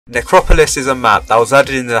Necropolis is a map that was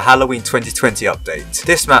added in the Halloween 2020 update.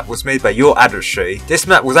 This map was made by your adversary. This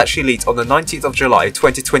map was actually leaked on the 19th of July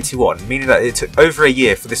 2021, meaning that it took over a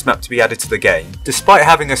year for this map to be added to the game. Despite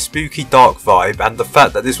having a spooky dark vibe and the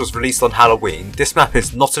fact that this was released on Halloween, this map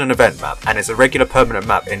is not an event map and is a regular permanent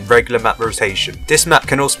map in regular map rotation. This map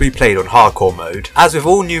can also be played on hardcore mode. As with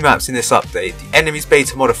all new maps in this update, the enemy's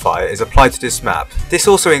beta modifier is applied to this map. This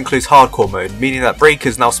also includes hardcore mode, meaning that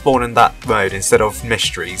breakers now spawn in that mode instead of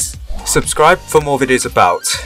mysteries. Subscribe for more videos about